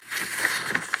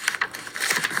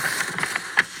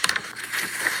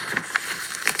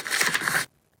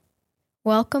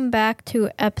Welcome back to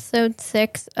episode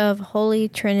 6 of Holy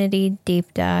Trinity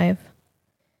Deep Dive.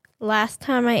 Last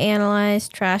time I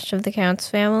analyzed Trash of the Count's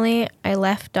family, I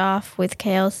left off with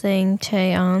Cale saying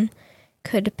Cheon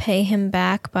could pay him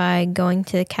back by going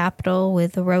to the capital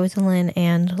with Rosalind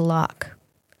and Locke.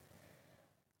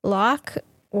 Locke,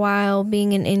 while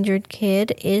being an injured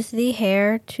kid, is the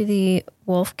heir to the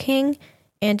Wolf King,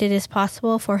 and it is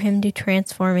possible for him to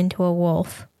transform into a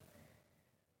wolf.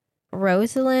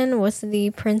 Rosalind was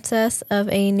the princess of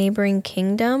a neighboring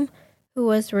kingdom who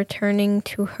was returning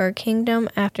to her kingdom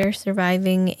after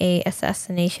surviving an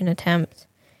assassination attempt.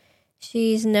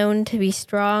 She's known to be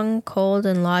strong, cold,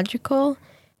 and logical,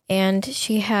 and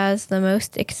she has the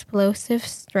most explosive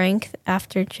strength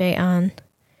after Cheon.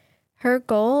 Her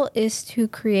goal is to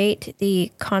create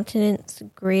the continent's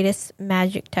greatest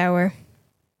magic tower.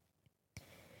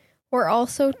 We're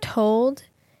also told,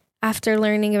 after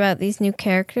learning about these new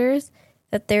characters,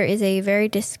 that there is a very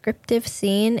descriptive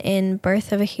scene in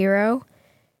Birth of a Hero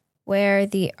where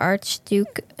the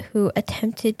Archduke who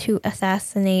attempted to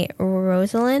assassinate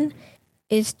Rosalind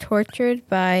is tortured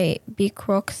by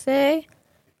Bicroxe,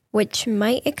 which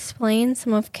might explain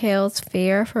some of Cale's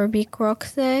fear for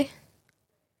Bicroxe.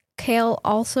 Cale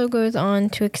also goes on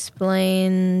to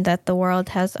explain that the world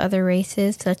has other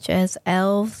races such as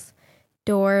elves,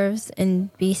 dwarves,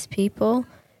 and beast people.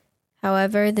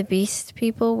 However, the beast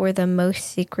people were the most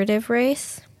secretive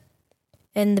race,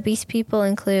 and the beast people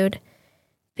include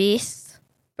beasts,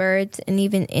 birds, and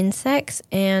even insects,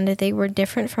 and they were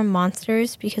different from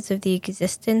monsters because of the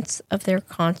existence of their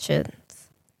conscience.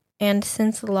 And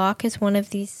since Locke is one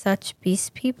of these such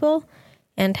beast people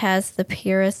and has the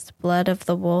purest blood of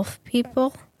the wolf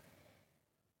people,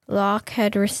 Locke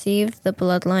had received the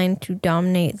bloodline to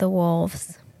dominate the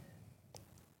wolves.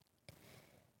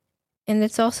 And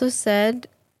it's also said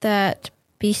that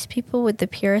beast people with the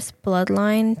purest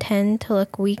bloodline tend to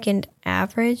look weak and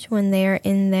average when they are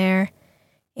in their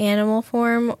animal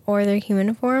form or their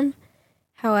human form.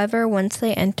 However, once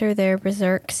they enter their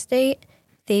berserk state,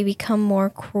 they become more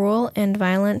cruel and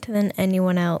violent than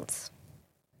anyone else.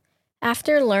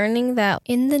 After learning that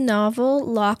in the novel,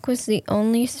 Locke was the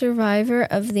only survivor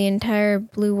of the entire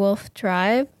Blue Wolf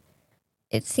tribe,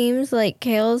 it seems like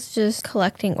Cale's just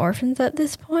collecting orphans at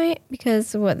this point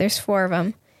because, there's 4 of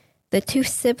them. The 2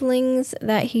 siblings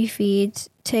that he feeds,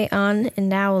 Cheon and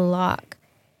now Locke.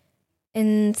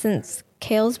 And since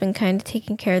Cale's been kind of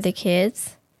taking care of the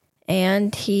kids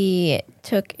and he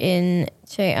took in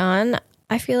Cheon,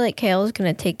 I feel like Cale's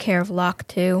going to take care of Locke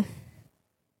too.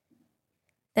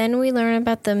 Then we learn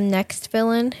about the next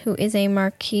villain, who is a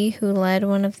marquis who led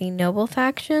one of the noble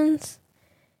factions.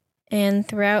 And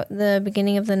throughout the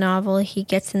beginning of the novel, he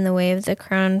gets in the way of the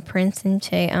crown prince and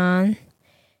Cheon.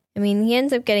 He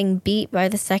ends up getting beat by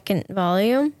the second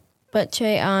volume, but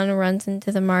Cheon runs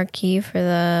into the Marquis for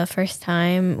the first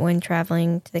time when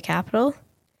traveling to the capital.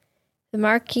 The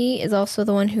Marquis is also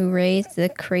the one who raised the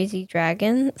crazy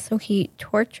dragon, so he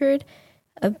tortured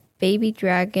a baby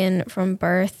dragon from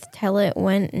birth till it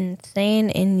went insane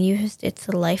and used its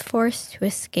life force to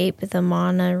escape the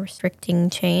mana-restricting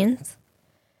chains.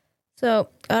 So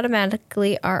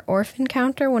automatically our orphan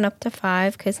counter went up to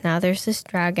 5 because now there's this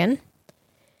dragon.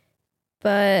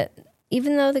 But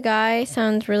even though the guy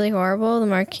sounds really horrible, the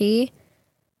Marquis,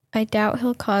 I doubt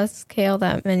he'll cause Cale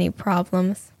that many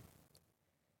problems.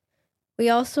 We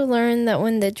also learn that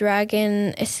when the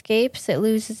dragon escapes, it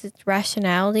loses its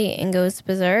rationality and goes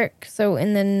berserk. So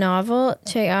in the novel,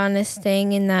 Cheon is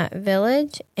staying in that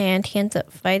village and he ends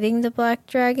up fighting the black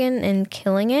dragon and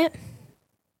killing it.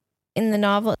 In the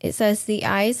novel, it says the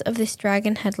eyes of this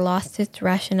dragon had lost its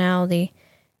rationality,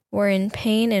 were in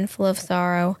pain and full of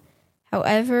sorrow.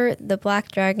 However, the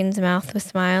black dragon's mouth was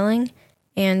smiling,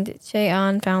 and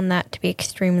Cheon found that to be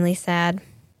extremely sad.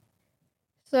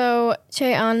 So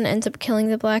Cheon ends up killing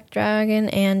the black dragon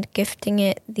and gifting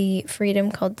it the freedom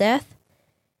called death.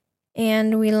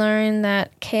 And we learn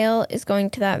that Cale is going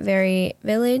to that very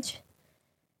village.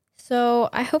 So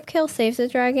I hope Cale saves the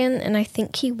dragon, and I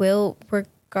think he will,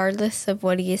 regardless of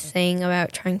what he is saying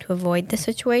about trying to avoid the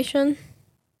situation.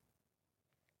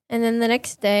 And then the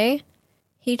next day,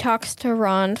 he talks to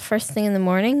Ron first thing in the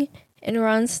morning, and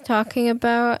Ron's talking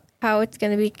about how it's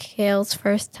going to be Cale's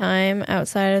first time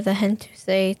outside of the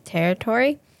Hentuse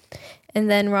territory. And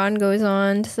then Ron goes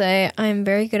on to say, I'm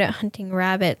very good at hunting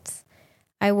rabbits.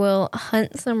 I will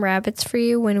hunt some rabbits for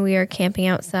you when we are camping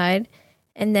outside,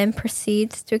 and then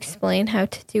proceeds to explain how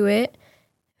to do it.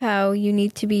 How you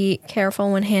need to be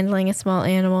careful when handling a small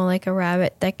animal like a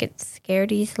rabbit that gets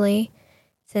scared easily,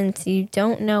 since you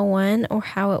don't know when or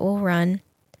how it will run.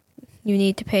 you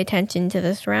need to pay attention to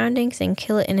the surroundings and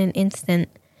kill it in an instant.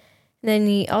 And then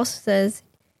he also says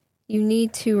you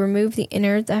need to remove the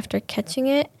innards after catching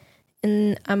it.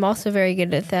 And I'm also very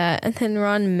good at that. And then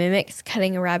Ron mimics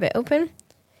cutting a rabbit open.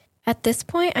 At this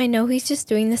point, I know he's just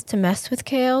doing this to mess with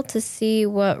Cale to see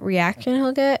what reaction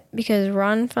he'll get, because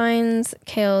Ron finds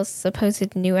Cale's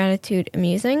supposed new attitude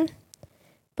amusing.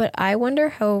 But I wonder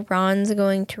how Ron's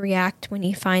going to react when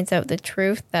he finds out the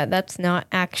truth that that's not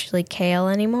actually Cale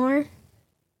anymore.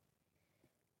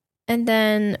 And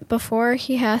then before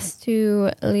he has to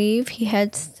leave, he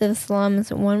heads to the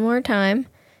slums one more time,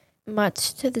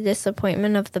 much to the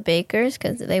disappointment of the bakers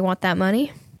because they want that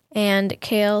money. And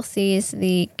Cale sees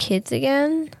the kids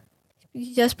again.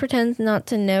 He just pretends not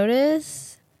to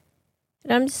notice.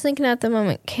 And I'm just thinking at the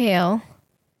moment, Cale,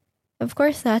 of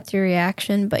course that's your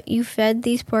reaction, but you fed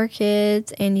these poor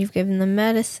kids and you've given them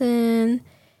medicine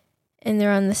and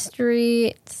they're on the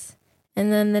streets.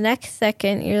 And then the next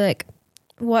second you're like,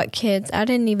 what kids? I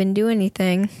didn't even do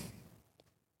anything.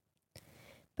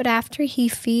 But after he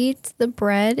feeds the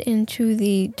bread into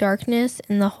the darkness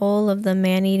in the hole of the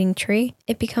man-eating tree,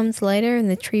 it becomes lighter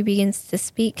and the tree begins to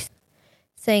speak,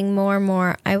 saying more and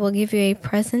more, I will give you a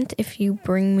present if you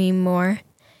bring me more.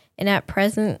 And at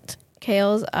present,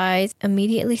 Cale's eyes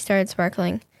immediately started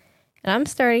sparkling. And I'm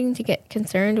starting to get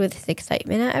concerned with his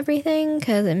excitement at everything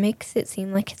because it makes it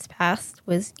seem like his past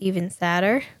was even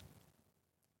sadder.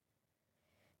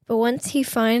 But once he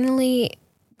finally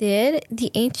did,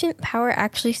 the ancient power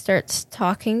actually starts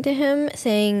talking to him,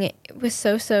 saying it was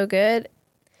so good.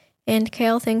 And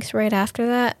Cale thinks right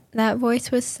after that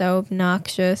voice was so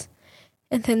obnoxious.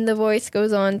 And then the voice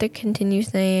goes on to continue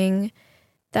saying,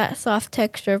 that soft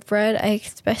texture of bread, I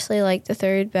especially like the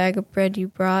third bag of bread you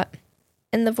brought.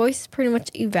 And the voice is pretty much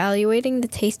evaluating the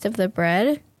taste of the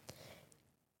bread.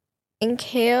 And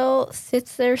Cale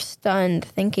sits there stunned,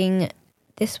 thinking,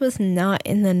 this was not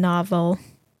in the novel.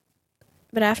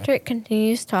 But after it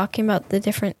continues talking about the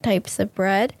different types of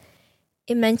bread,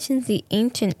 it mentions the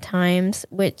ancient times,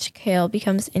 which Cale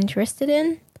becomes interested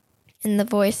in. And the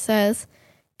voice says,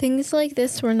 things like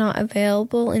this were not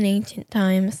available in ancient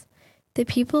times. The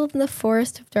people of the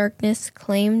forest of darkness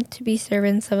claimed to be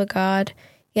servants of a god,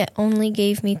 yet only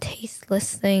gave me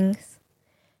tasteless things.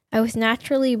 I was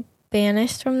naturally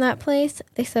banished from that place.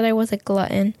 They said I was a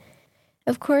glutton.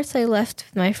 Of course, I left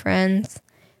with my friends.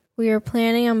 We were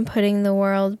planning on putting the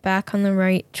world back on the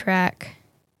right track.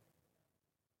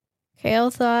 Cale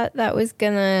thought that was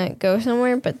gonna go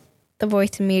somewhere, but the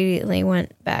voice immediately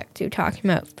went back to talking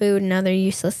about food and other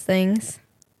useless things.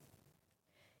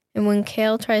 And when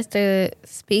Cale tries to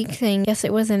speak, saying, yes,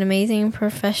 it was an amazing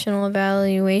professional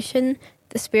evaluation,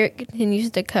 the spirit continues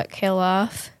to cut Cale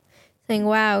off, saying,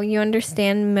 wow, you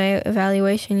understand my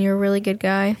evaluation, you're a really good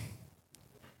guy.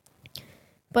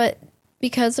 But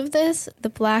because of this, the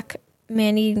black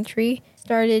man-eating tree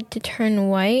started to turn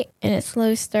white, and it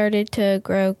slowly started to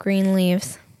grow green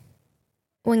leaves.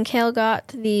 When Cale got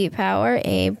the power,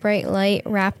 a bright light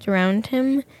wrapped around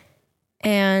him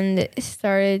and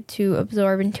started to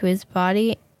absorb into his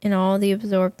body, and all the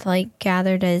absorbed light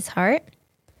gathered at his heart.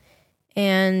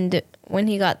 And when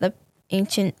he got the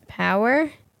ancient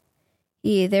power,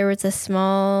 there was a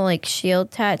small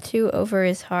shield tattoo over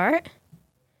his heart.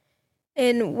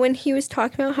 And when he was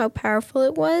talking about how powerful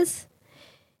it was,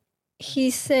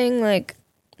 he's saying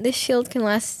this shield can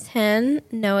last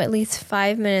at least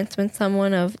 5 minutes when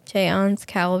someone of Jaeon's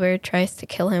caliber tries to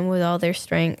kill him with all their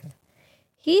strength.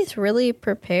 He's really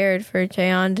prepared for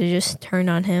Jaeon to just turn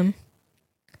on him.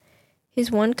 His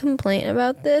one complaint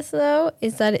about this, though,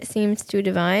 is that it seems too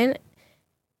divine.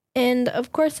 And,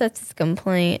 of course, that's his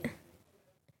complaint.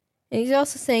 And he's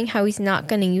also saying how he's not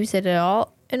going to use it at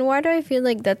all. And why do I feel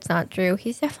like that's not true?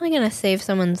 He's definitely going to save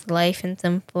someone's life in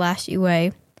some flashy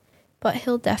way. But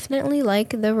he'll definitely like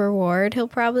the reward he'll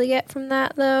probably get from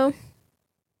that, though.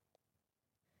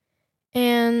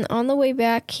 And on the way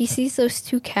back, he sees those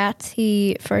two cats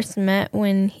he first met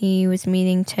when he was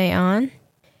meeting Taeyeon.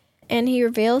 And he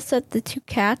reveals that the two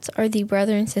cats are the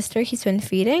brother and sister he's been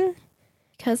feeding,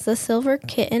 because the silver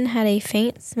kitten had a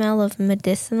faint smell of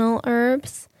medicinal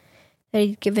herbs that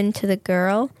he'd given to the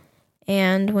girl.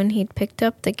 And when he'd picked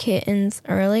up the kittens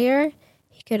earlier,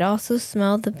 he could also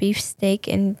smell the beefsteak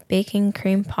and bacon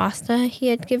cream pasta he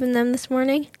had given them this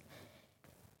morning.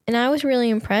 And I was really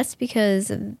impressed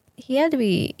because he had to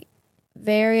be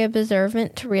very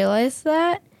observant to realize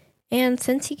that. And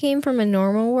since he came from a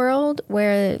normal world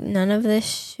where none of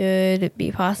this should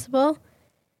be possible,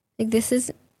 this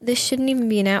shouldn't even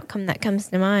be an outcome that comes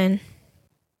to mind.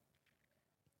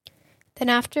 Then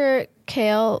after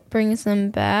Cale brings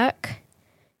them back,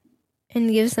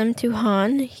 and gives them to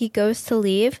Han. He goes to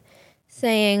leave,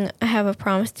 saying, I have a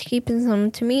promise to keep and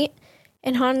someone to meet.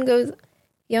 And Han goes,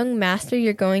 young master,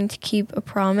 you're going to keep a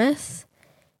promise?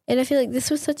 And I feel like this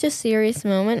was such a serious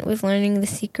moment with learning the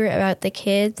secret about the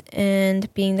kids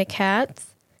and being the cats.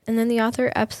 And then the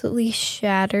author absolutely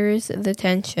shatters the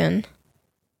tension.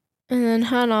 And then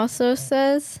Han also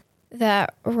says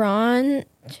that Ron,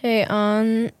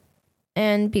 Cheon,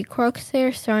 and Bikroxe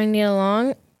are starting to get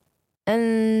along.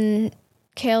 And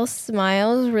Cale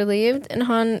smiles, relieved, and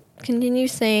Han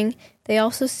continues saying, they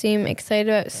also seem excited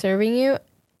about serving you.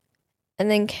 And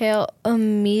then Cale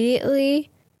immediately,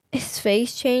 his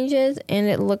face changes, and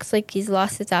it looks like he's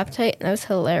lost his appetite, and that was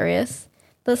hilarious.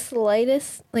 The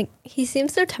slightest, he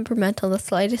seems so temperamental, the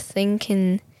slightest thing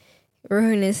can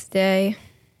ruin his day.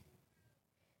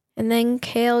 And then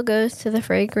Cale goes to the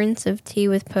fragrance of tea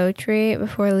with poetry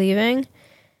before leaving.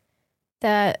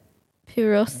 That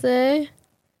Pirose,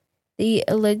 the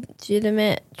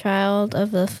illegitimate child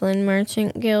of the Flynn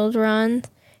Merchant Guild, runs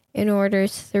and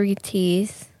orders 3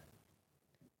 teas.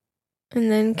 And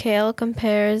then Cale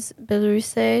compares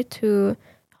Belaruse to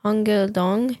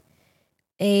Hongil-dong,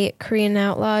 a Korean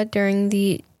outlaw during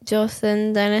the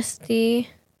Joseon dynasty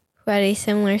who had a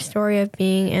similar story of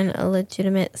being an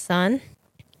illegitimate son.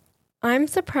 I'm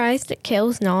surprised at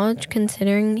Cale's knowledge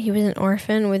considering he was an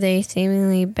orphan with a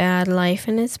seemingly bad life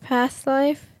in his past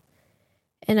life.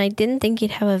 And I didn't think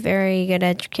he'd have a very good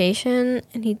education,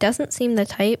 and he doesn't seem the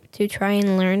type to try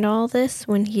and learn all this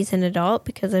when he's an adult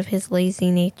because of his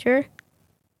lazy nature.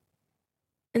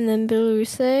 And then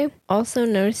Belaruse also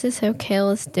notices how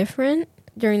Cale is different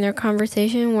during their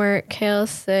conversation where Cale's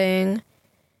saying,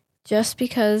 just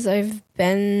because I've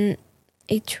been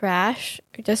a trash,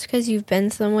 or just because you've been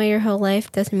some way your whole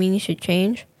life doesn't mean you should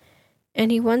change. And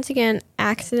he once again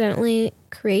accidentally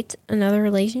creates another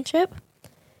relationship.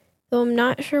 Though I'm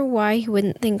not sure why he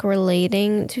wouldn't think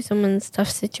relating to someone's tough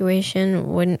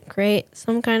situation wouldn't create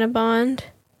some kind of bond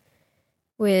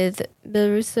with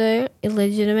Belaruse,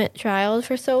 illegitimate child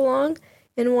for so long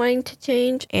and wanting to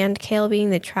change, and Cale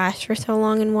being the trash for so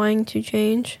long and wanting to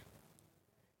change.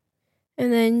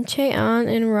 And then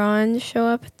Cheon and Ron show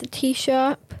up at the tea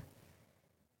shop,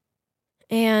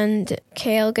 and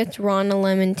Cale gets Ron a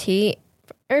lemon tea.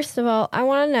 First of all, I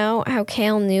want to know how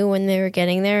Cale knew when they were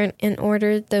getting there and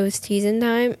ordered those teas in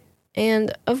time.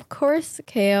 And of course,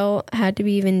 Cale had to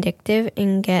be vindictive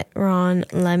and get Ron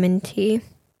lemon tea.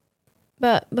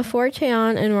 But before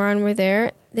Cheon and Ron were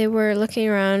there, they were looking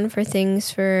around for things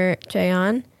for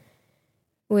Cheon.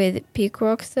 With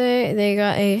Bikroxe, they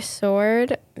got a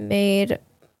sword made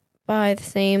by the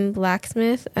same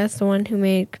blacksmith as the one who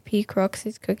made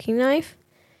Bikroxe's cooking knife.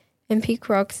 And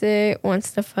Bikroxe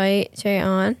wants to fight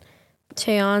Cheon.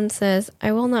 Cheon says,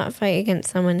 I will not fight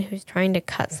against someone who's trying to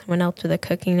cut someone else with a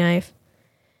cooking knife.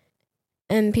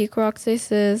 And Bikroxe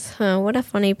says, what a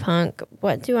funny punk.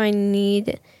 What do I need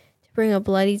to bring a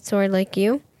bloodied sword like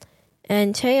you?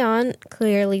 And Cheon,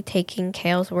 clearly taking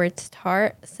Cale's words to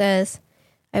heart, says,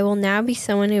 I will now be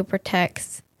someone who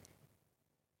protects.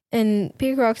 And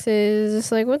Bikroxe is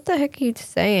just like, what the heck are you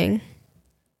saying?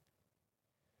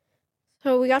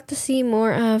 So we got to see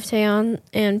more of Cheon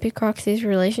and Bikroxe's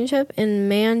relationship, and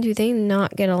man, do they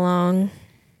not get along.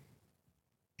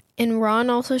 And Ron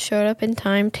also showed up in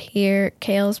time to hear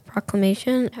Cale's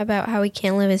proclamation about how he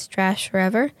can't live as trash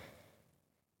forever.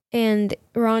 And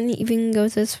Ron even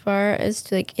goes as far as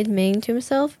to admitting to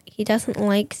himself he doesn't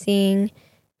like seeing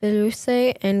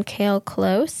Belaruse and Cale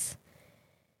close.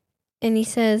 And he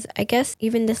says, I guess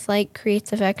even dislike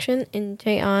creates affection. And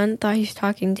Cheon thought he was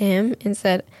talking to him and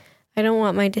said, I don't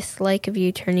want my dislike of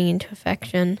you turning into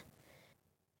affection.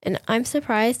 And I'm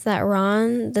surprised that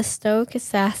Ron, the stoic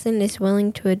assassin, is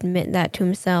willing to admit that to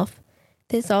himself.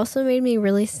 This also made me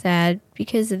really sad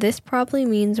because this probably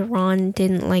means Ron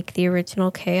didn't like the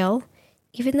original Cale,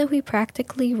 even though he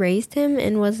practically raised him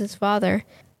and was his father.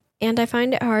 And I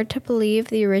find it hard to believe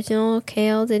the original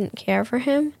Cale didn't care for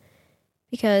him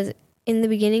because in the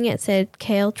beginning it said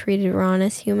Cale treated Ron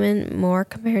as human more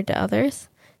compared to others.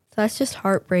 So that's just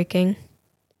heartbreaking.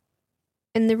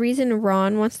 And the reason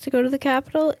Ron wants to go to the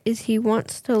capital is he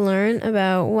wants to learn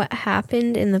about what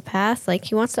happened in the past.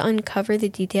 He wants to uncover the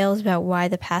details about why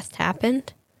the past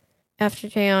happened. After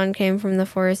Cheon came from the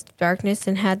Forest of Darkness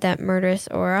and had that murderous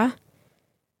aura,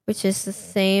 which is the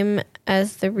same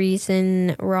as the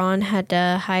reason Ron had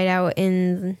to hide out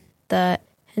in the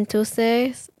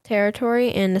Hentuse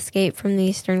territory and escape from the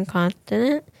Eastern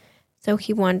continent. So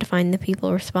he wanted to find the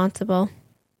people responsible.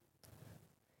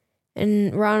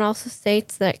 And Ron also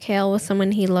states that Cale was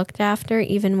someone he looked after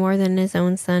even more than his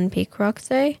own son,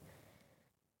 Bikroxe.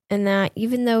 and that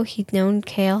even though he'd known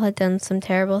Cale had done some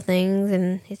terrible things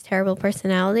and his terrible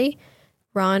personality,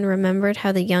 Ron remembered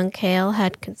how the young Cale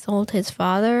had consoled his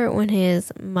father when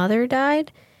his mother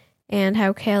died, and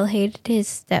how Cale hated his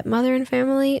stepmother and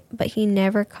family, but he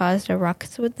never caused a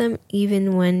ruckus with them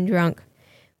even when drunk,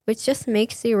 which just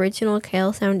makes the original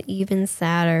Cale sound even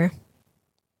sadder.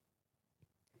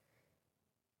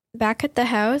 Back at the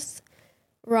house,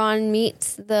 Ron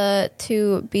meets the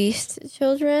two Beast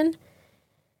children,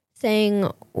 saying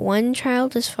one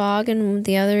child is fog and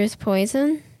the other is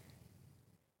poison.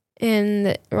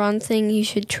 And Ron saying he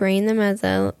should train them as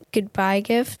a goodbye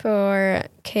gift for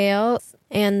Cale.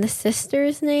 And the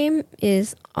sister's name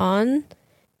is On,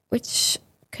 which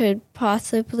could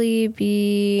possibly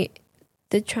be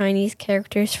the Chinese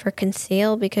characters for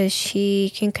conceal, because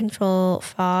she can control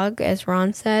fog, as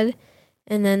Ron said.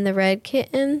 And then the red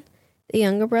kitten, the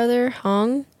younger brother,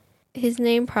 Hong, his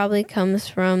name probably comes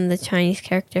from the Chinese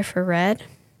character for red.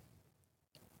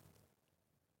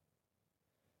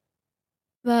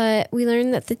 But we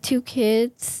learned that the two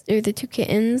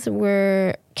kittens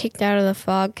were kicked out of the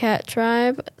Fog Cat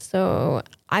tribe. So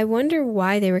I wonder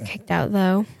why they were kicked out,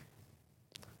 though.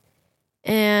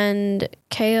 And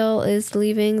Cale is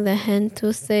leaving the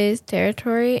Hentuse's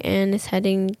territory and is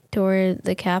heading toward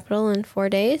the capital in 4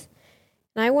 days.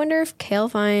 And I wonder if Cale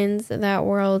finds that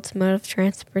world's mode of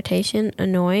transportation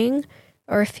annoying,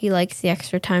 or if he likes the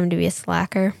extra time to be a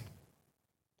slacker.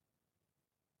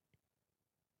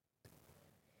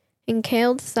 And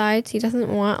Cale decides he doesn't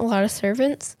want a lot of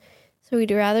servants, so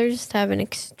he'd rather just have an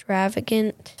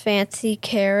extravagant, fancy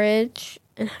carriage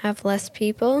and have less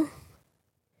people.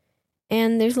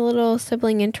 And there's a little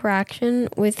sibling interaction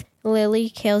with Lily,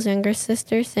 Cale's younger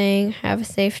sister, saying, "Have a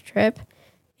safe trip,"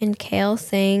 and Cale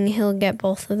saying he'll get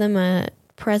both of them a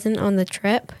present on the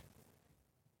trip.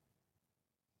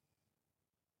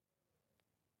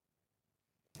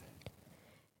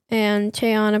 And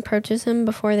Cheon approaches him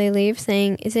before they leave,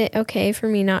 saying, "Is it okay for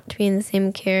me not to be in the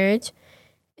same carriage?"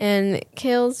 And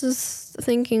Cale's just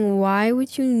thinking, why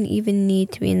would you even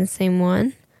need to be in the same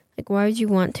one? Like, why would you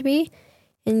want to be?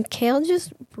 And Cale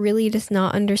just really does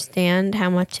not understand how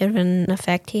much of an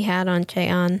effect he had on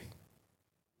Cheon.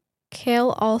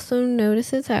 Cale also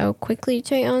notices how quickly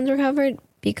Cheon's recovered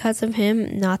because of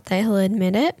him, not that he'll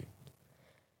admit it.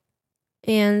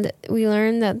 And we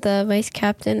learn that the vice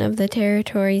captain of the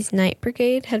territory's night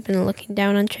brigade had been looking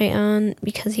down on Cheon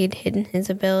because he'd hidden his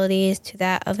abilities to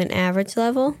that of an average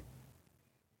level.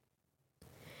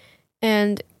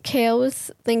 And Cale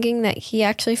was thinking that he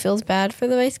actually feels bad for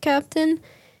the vice captain,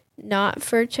 not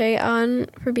for Cheon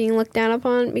for being looked down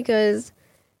upon, because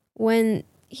when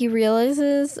he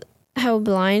realizes how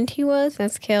blind he was,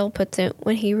 as Cale puts it,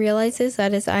 when he realizes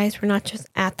that his eyes were not just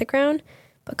at the ground,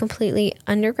 but completely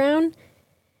underground,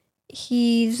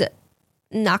 he's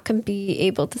not going to be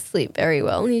able to sleep very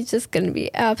well. He's just going to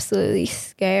be absolutely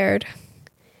scared.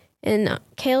 And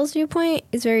Cale's viewpoint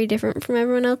is very different from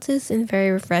everyone else's and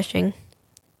very refreshing.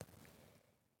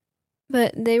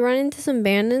 But they run into some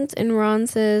bandits, and Ron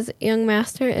says, "Young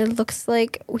master, it looks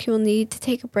like we will need to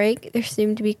take a break. There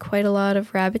seem to be quite a lot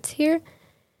of rabbits here."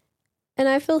 And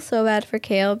I feel so bad for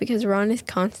Cale because Ron is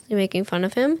constantly making fun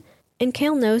of him. And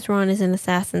Cale knows Ron is an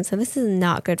assassin, so this is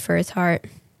not good for his heart.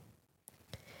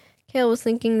 Cale was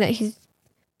thinking that he's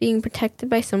being protected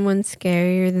by someone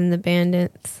scarier than the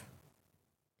bandits.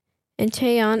 And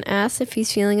Cheon asks if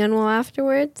he's feeling unwell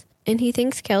afterwards, and he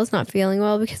thinks Cale's not feeling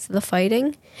well because of the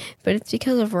fighting, but it's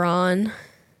because of Ron.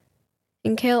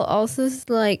 And Cale also is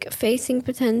facing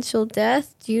potential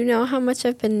death. "Do you know how much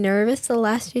I've been nervous the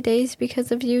last few days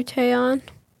because of you, Cheon?"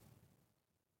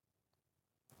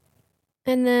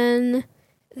 And then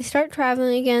they start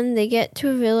traveling again. They get to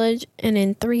a village, and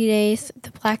in 3 days,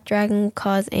 the Black Dragon will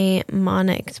cause a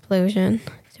mana explosion.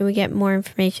 So we get more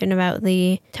information about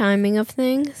the timing of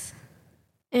things.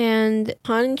 And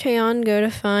Han and Cheon go to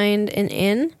find an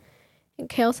inn, and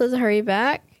Cale says hurry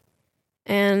back.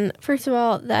 And first of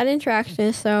all, that interaction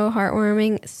is so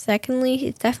heartwarming. Secondly,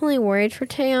 he's definitely worried for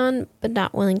Cheon, but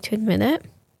not willing to admit it.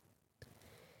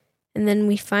 And then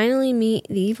we finally meet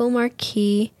the evil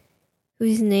Marquis,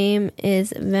 whose name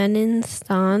is Venin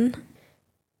Stan.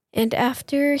 And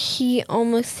after he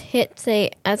almost hits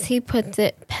a, as he puts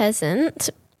it, peasant,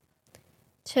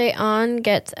 Cheon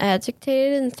gets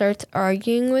agitated and starts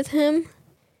arguing with him.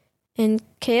 And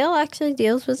Cale actually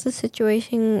deals with the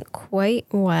situation quite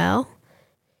well.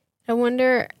 I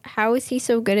wonder, how is he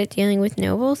so good at dealing with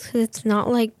nobles? Because it's not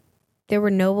like there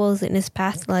were nobles in his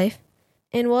past life.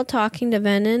 And while talking to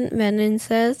Venin, Venin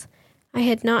says, "I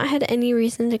had not had any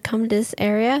reason to come to this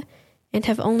area, and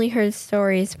have only heard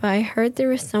stories, but I heard there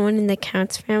was someone in the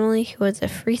Count's family who was a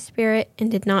free spirit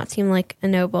and did not seem like a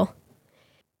noble.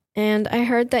 And I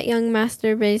heard that young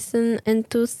Master Basin and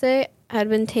Tuse had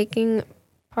been taking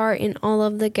part in all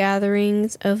of the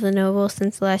gatherings of the nobles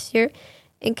since last year.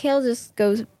 And Cale just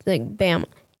goes like, bam.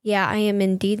 Yeah, I am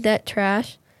indeed that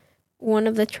trash. One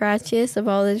of the trashiest of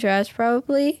all the trash,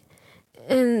 probably.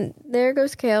 And there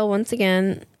goes Cale once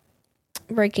again,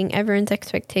 breaking everyone's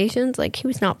expectations. Like, he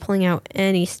was not pulling out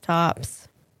any stops.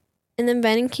 And then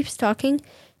Venom keeps talking,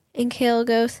 and Cale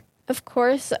goes, of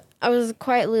course, I was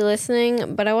quietly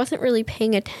listening, but I wasn't really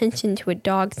paying attention to a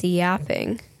dog's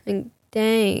yapping. Like,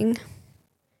 dang.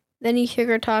 Then he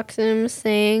sugar talks him,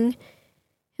 saying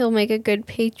he'll make a good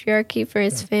patriarchy for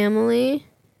his family.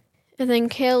 And then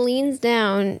Cale leans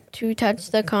down to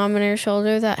touch the commoner's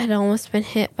shoulder that had almost been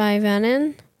hit by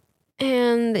Venom.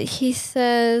 And he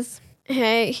says,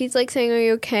 hey, he's like saying, are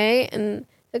you okay? And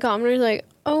the commoner's like,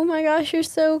 oh my gosh, you're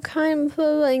so kind.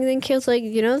 And then Cale's like,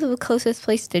 you know the closest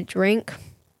place to drink?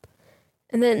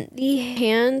 And then the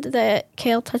hand that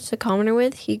Cale touched the commoner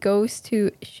with, he goes to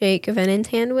shake Venon's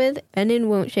hand with. Venom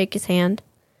won't shake his hand.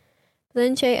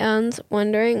 Then Cheon's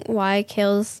wondering why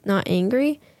Cale's not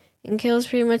angry. And Cale's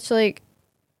pretty much like,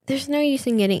 there's no use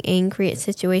in getting angry at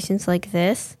situations like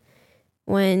this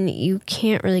when you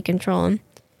can't really control him.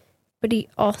 But he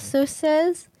also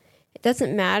says it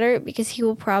doesn't matter because he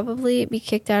will probably be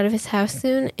kicked out of his house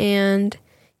soon. And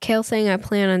Cale saying, I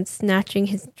plan on snatching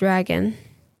his dragon.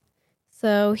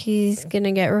 So he's going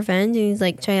to get revenge. And he's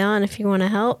like, Cheon, if you want to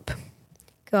help,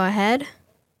 go ahead.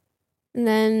 And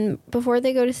then before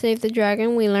they go to save the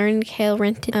dragon, we learn Cale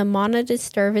rented a mana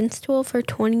disturbance tool for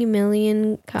 20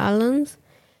 million columns.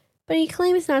 But he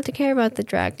claims not to care about the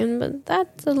dragon, but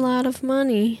that's a lot of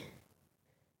money.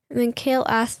 And then Cale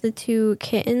asked the two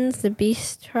kittens, the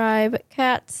beast tribe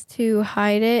cats, to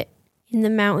hide it in the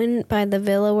mountain by the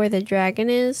villa where the dragon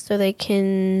is so they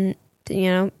can,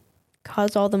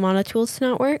 cause all the mana tools to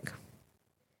not work.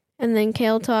 And then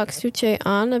Cale talks to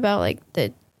Cheon about like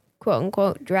the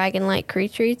quote-unquote dragon-like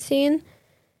creature he'd seen.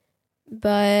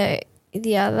 But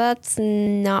yeah, that's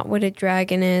not what a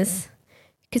dragon is.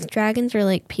 Because dragons are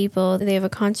like people. They have a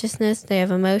consciousness, they have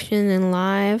emotion and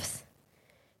lives.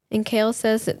 And Cale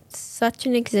says that such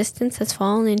an existence has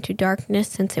fallen into darkness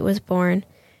since it was born.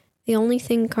 The only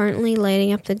thing currently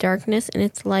lighting up the darkness in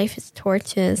its life is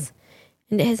torches.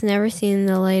 And it has never seen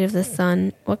the light of the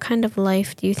sun. What kind of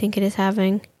life do you think it is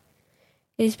having?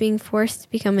 It is being forced to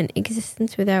become an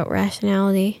existence without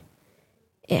rationality.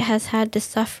 It has had to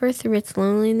suffer through its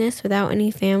loneliness without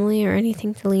any family or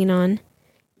anything to lean on.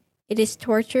 It is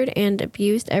tortured and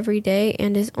abused every day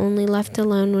and is only left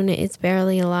alone when it is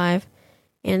barely alive,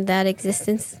 and that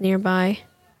existence is nearby.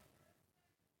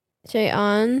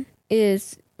 Cheon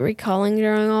is recalling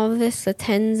during all of this the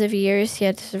tens of years he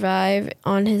had to survive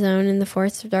on his own in the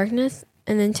Forest of Darkness.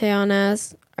 And then Cheon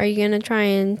asks, are you going to try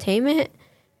and tame it?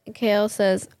 And Cale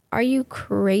says, are you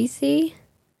crazy?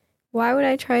 Why would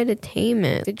I try to tame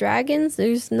it? The dragons,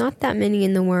 there's not that many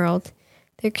in the world.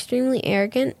 They're extremely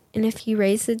arrogant, and if he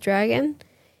raised the dragon,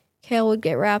 Cale would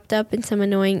get wrapped up in some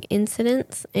annoying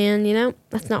incidents, and,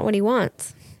 that's not what he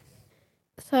wants.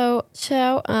 So,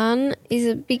 Xiao-an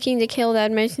is speaking to Cale with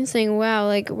admiration, saying, wow,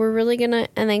 we're really gonna...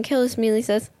 And then Cale just immediately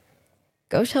says,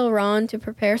 go tell Ron to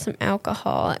prepare some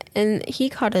alcohol. And he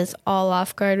caught us all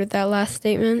off guard with that last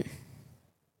statement.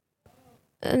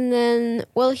 And then,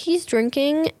 while he's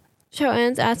drinking,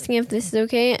 Xiao-an's asking if this is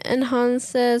okay, and Han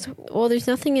says, well, there's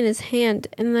nothing in his hand.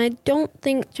 And I don't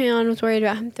think Cheon was worried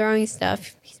about him throwing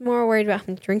stuff. He's more worried about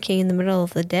him drinking in the middle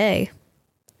of the day.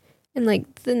 And,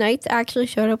 the knights actually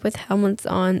showed up with helmets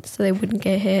on so they wouldn't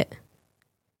get hit.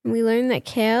 And we learned that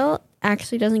Cale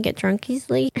actually doesn't get drunk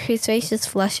easily. His face just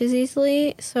flushes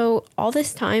easily. So all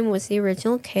this time, was the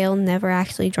original Cale never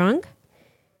actually drunk?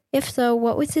 If so,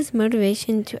 what was his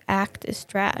motivation to act as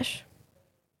trash?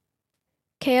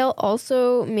 Cale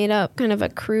also made up kind of a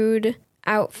crude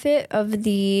outfit of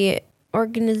the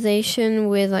organization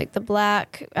with the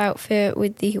black outfit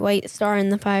with the white star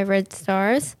and the 5 red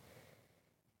stars.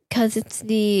 Because it's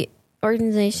the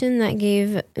organization that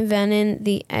gave Venom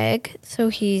the egg, so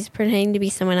he's pretending to be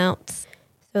someone else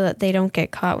so that they don't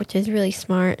get caught, which is really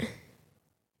smart.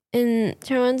 And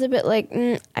Charon's a bit like,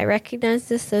 I recognize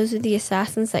this. Those are the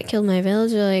assassins that killed my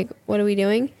village. They're like, what are we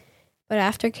doing? But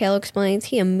after Cale explains,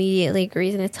 he immediately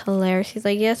agrees, and it's hilarious. He's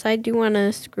like, yes, I do want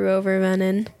to screw over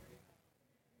Venom.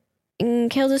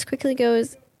 And Cale just quickly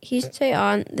goes, he's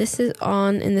Cheon, this is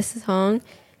On, and this is Hong.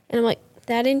 And I'm like,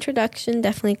 that introduction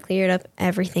definitely cleared up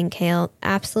everything, Cale.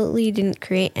 Absolutely didn't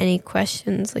create any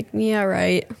questions. Yeah,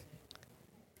 right.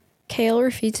 Cale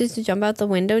refuses to jump out the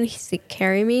window and he's like,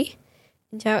 carry me.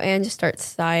 And Chao-Ann just starts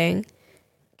sighing.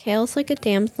 Cale's like a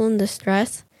damsel in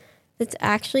distress that's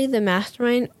actually the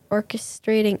mastermind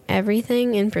orchestrating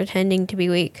everything and pretending to be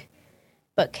weak.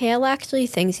 But Cale actually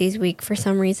thinks he's weak for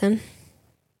some reason.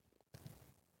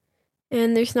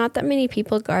 And there's not that many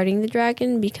people guarding the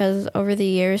dragon because over the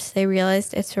years they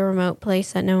realized it's a remote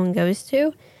place that no one goes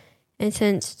to. And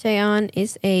since Chao-Ann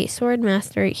is a sword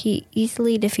master, he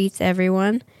easily defeats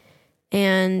everyone.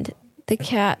 And the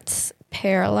cats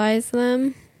paralyze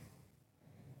them.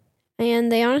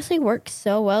 And they honestly work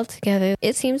so well together.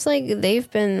 It seems like they've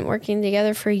been working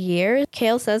together for years.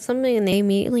 Cale says something and they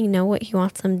immediately know what he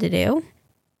wants them to do.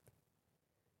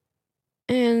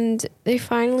 And they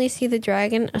finally see the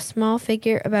dragon, a small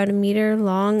figure about a meter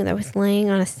long that was laying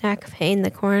on a stack of hay in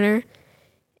the corner.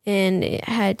 And it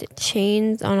had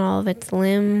chains on all of its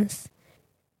limbs.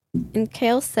 And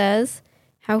Cale says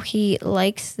how he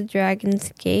likes the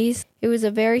dragon's gaze. It was a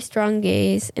very strong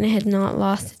gaze, and it had not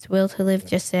lost its will to live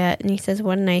just yet. And he says,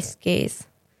 what a nice gaze.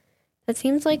 That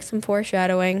seems like some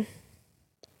foreshadowing.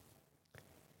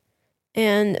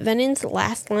 And Venon's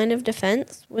last line of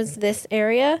defense was this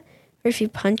area, where if you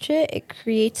punch it, it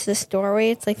creates this doorway.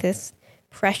 It's like this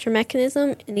pressure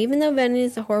mechanism. And even though Venon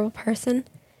is a horrible person,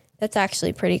 that's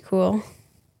actually pretty cool.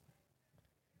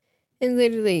 And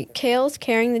literally, Cale's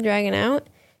carrying the dragon out.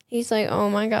 He's like, oh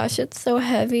my gosh, it's so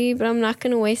heavy, but I'm not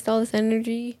going to waste all this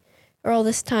energy or all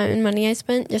this time and money I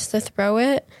spent just to throw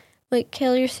it. Like,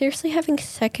 Cale, you're seriously having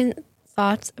second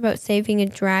thoughts about saving a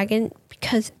dragon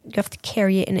because you have to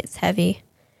carry it and it's heavy.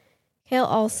 Cale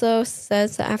also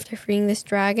says that after freeing this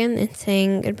dragon and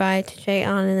saying goodbye to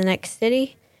Chao-Ann in the next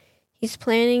city, he's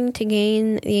planning to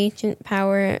gain the ancient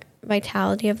power,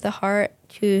 vitality of the heart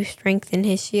to strengthen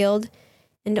his shield,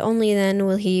 and only then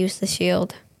will he use the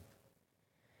shield.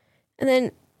 And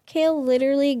then Cale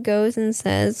literally goes and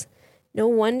says, no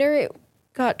wonder it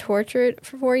got tortured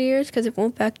for 4 years because it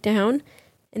won't back down.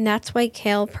 And that's why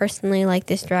Cale personally liked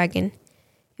this dragon.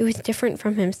 It was different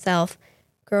from himself.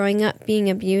 Growing up being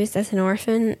abused as an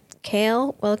orphan,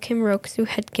 Cale, while Kim Roksu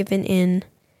had given in.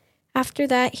 After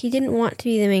that, he didn't want to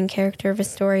be the main character of a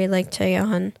story like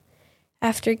Chao-Ann.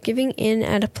 After giving in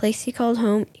at a place he called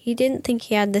home, he didn't think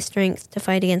he had the strength to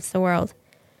fight against the world.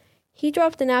 He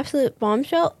dropped an absolute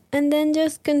bombshell and then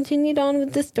just continued on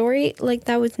with the story like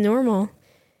that was normal.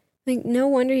 Like, no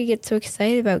wonder he gets so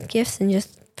excited about gifts and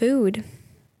just food.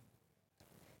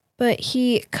 But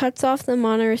he cuts off the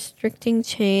mana-restricting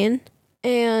chain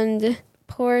and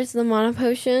pours the mana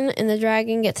potion, and the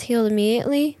dragon gets healed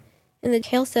immediately. And the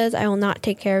Cale says, I will not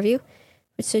take care of you,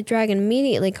 which the dragon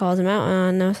immediately calls him out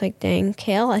on. And I was like, dang,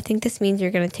 Cale, I think this means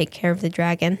you're going to take care of the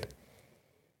dragon.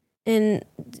 And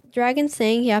the dragon's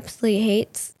saying he absolutely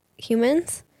hates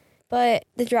humans, but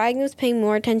the dragon was paying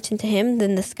more attention to him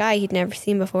than the sky he'd never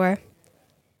seen before.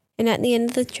 And at the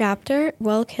end of the chapter,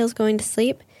 while Cale's going to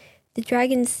sleep, the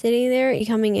dragon's sitting there,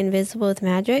 becoming invisible with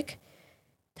magic,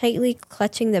 tightly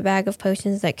clutching the bag of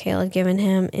potions that Cale had given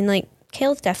him. And, like,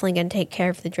 Cale's definitely going to take care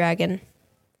of the dragon.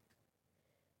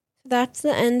 So that's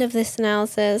the end of this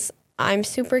analysis. I'm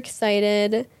super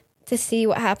excited to see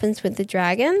what happens with the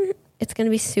dragon. It's going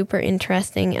to be super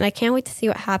interesting, and I can't wait to see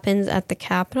what happens at the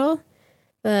Capitol.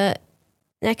 But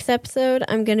next episode,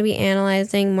 I'm going to be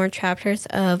analyzing more chapters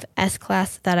of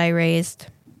S-Class that I raised.